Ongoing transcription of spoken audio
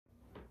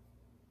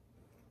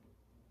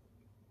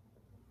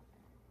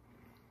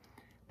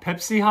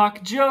Pepsi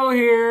Hawk Joe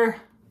here.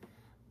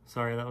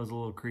 Sorry, that was a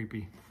little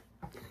creepy.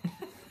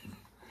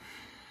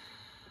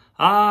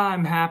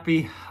 I'm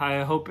happy.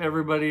 I hope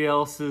everybody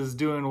else is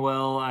doing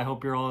well. I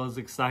hope you're all as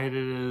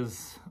excited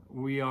as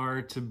we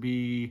are to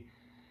be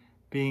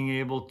being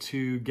able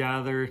to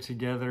gather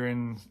together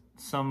in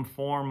some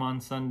form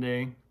on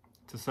Sunday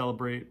to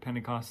celebrate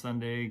Pentecost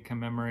Sunday,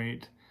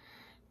 commemorate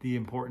the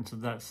importance of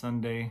that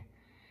Sunday.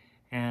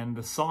 And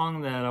the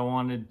song that I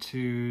wanted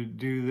to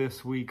do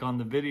this week on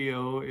the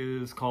video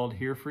is called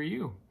Here For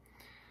You.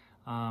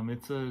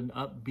 It's an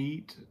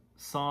upbeat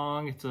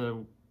song. It's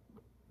a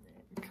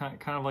kind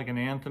of like an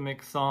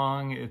anthemic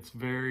song. It's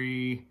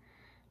very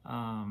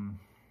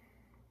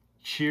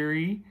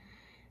cheery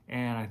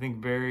and I think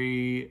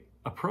very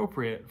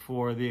appropriate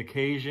for the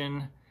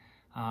occasion,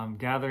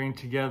 gathering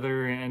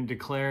together and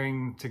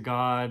declaring to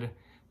God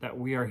that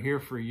we are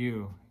here for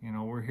you. You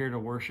know, we're here to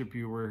worship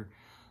you.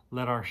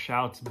 Let our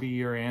shouts be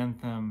your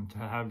anthem, to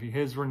have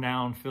his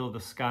renown fill the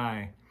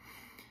sky,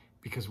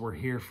 because we're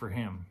here for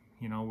him.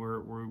 You know,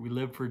 we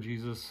live for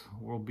Jesus.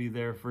 We'll be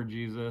there for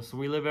Jesus.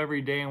 We live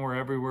every day and we're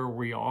everywhere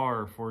we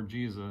are for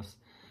Jesus.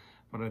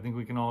 But I think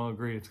we can all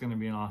agree it's going to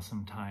be an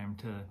awesome time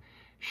to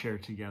share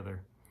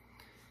together.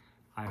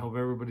 I hope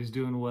everybody's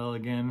doing well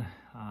again.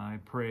 I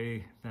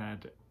pray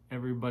that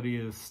everybody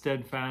is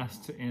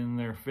steadfast in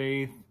their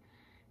faith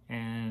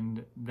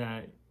and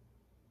that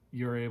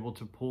you're able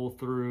to pull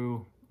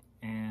through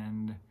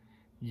and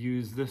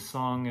use this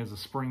song as a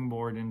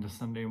springboard into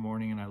Sunday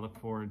morning, and I look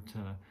forward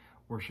to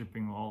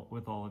worshiping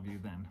with all of you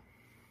then.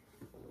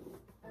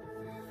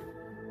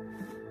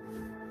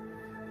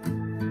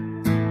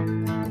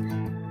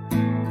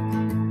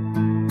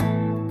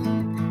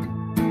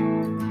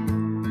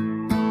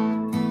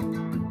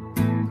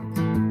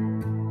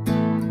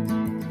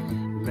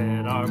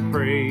 Let our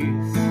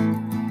praise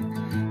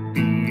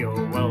be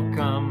your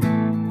welcome.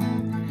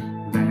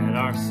 Let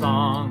our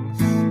songs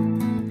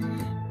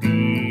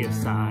be a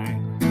sign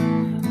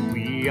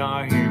we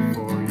are here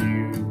for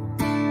you.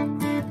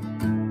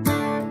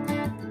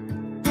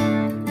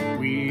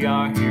 We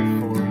are here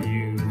for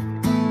you.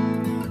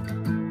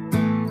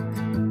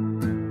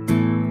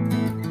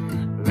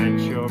 Let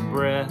your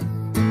breath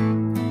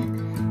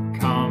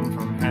come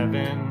from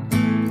heaven.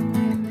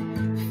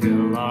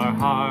 Fill our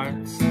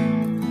hearts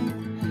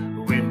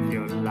with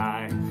your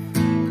life.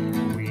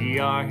 We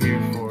are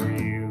here for you.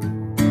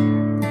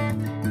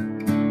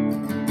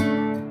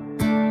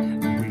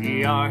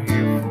 We are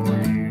here for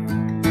you.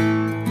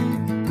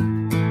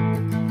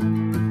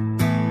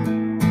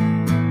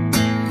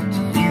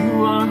 To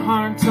you our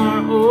hearts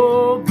are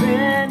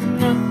open,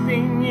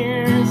 nothing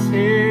here is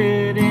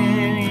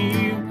hidden.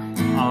 You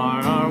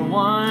are our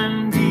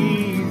one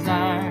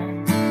desire.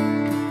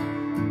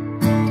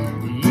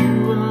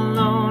 You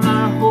alone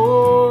are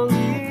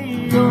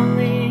holy,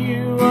 only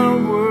you are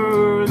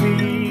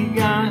worthy,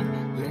 God.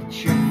 Let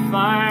your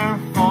fire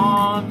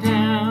fall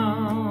down.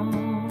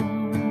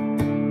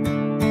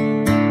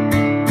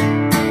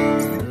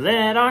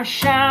 Let our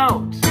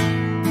shout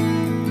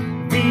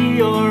be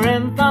your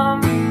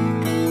anthem,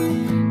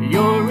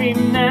 your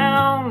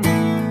renown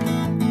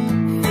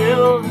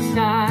fill the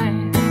sky.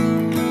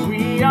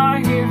 We are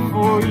here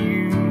for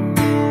you.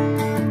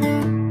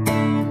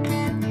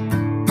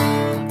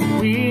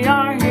 We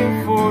are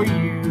here for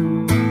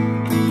you.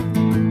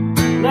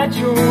 Let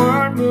your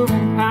word move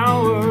in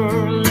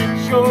power.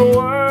 Let your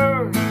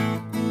word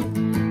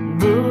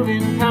move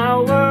in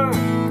power.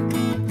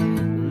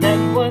 Let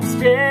what's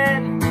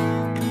dead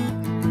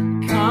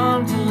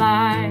come to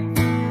life.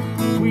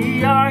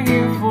 We are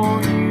here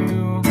for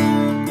you.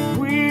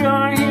 We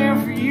are here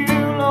for you,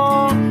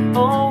 Lord.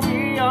 Oh,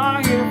 we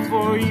are here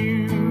for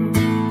you.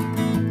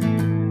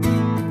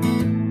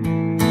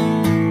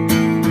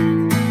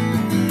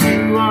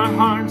 You, our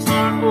hearts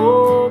are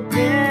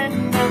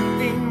open,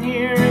 nothing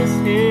here is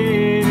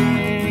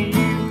hidden.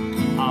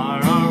 You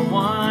are our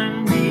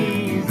one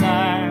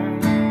desire.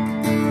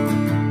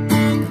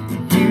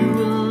 You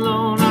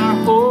alone are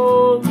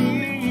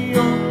holy,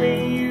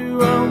 only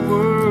you are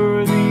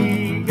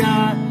worthy,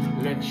 God.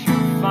 Let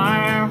your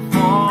fire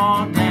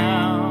fall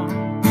down.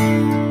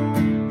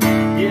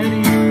 Yet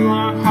you,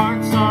 our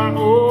hearts are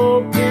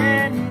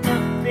open,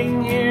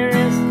 nothing here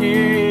is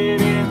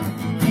hidden.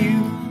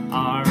 You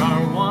are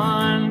our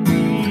one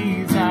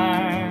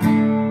desire.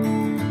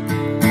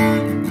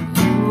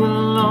 You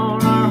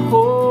alone are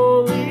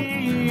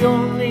holy,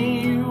 only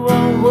you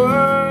are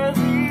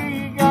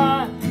worthy,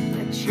 God.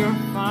 Let your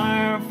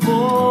fire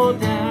fall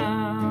down.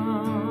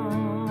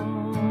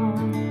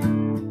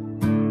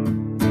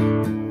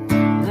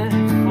 Let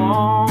it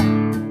fall.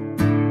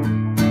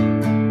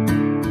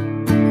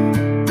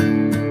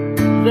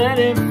 Let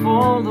it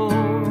fall,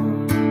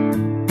 Lord.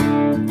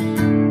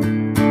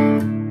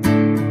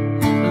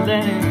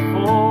 Let it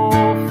fall,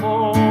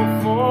 fall,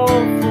 fall,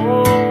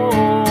 fall.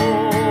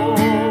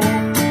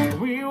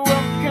 We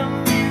welcome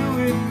you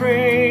with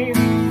praise.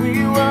 We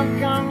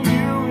welcome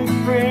you with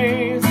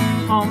praise.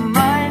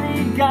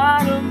 Almighty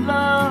God of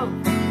love,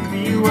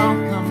 be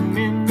welcome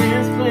in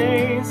this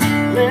place.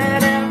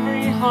 Let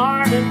every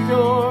heart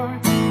adore.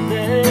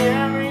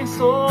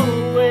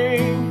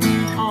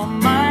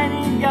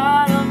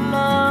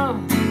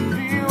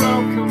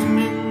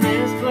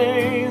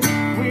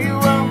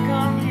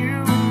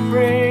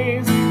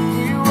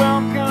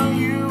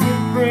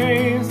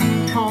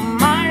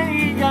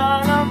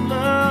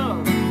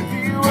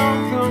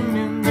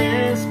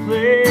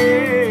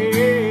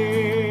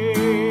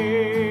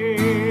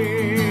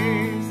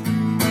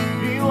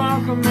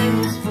 welcome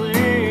in this place.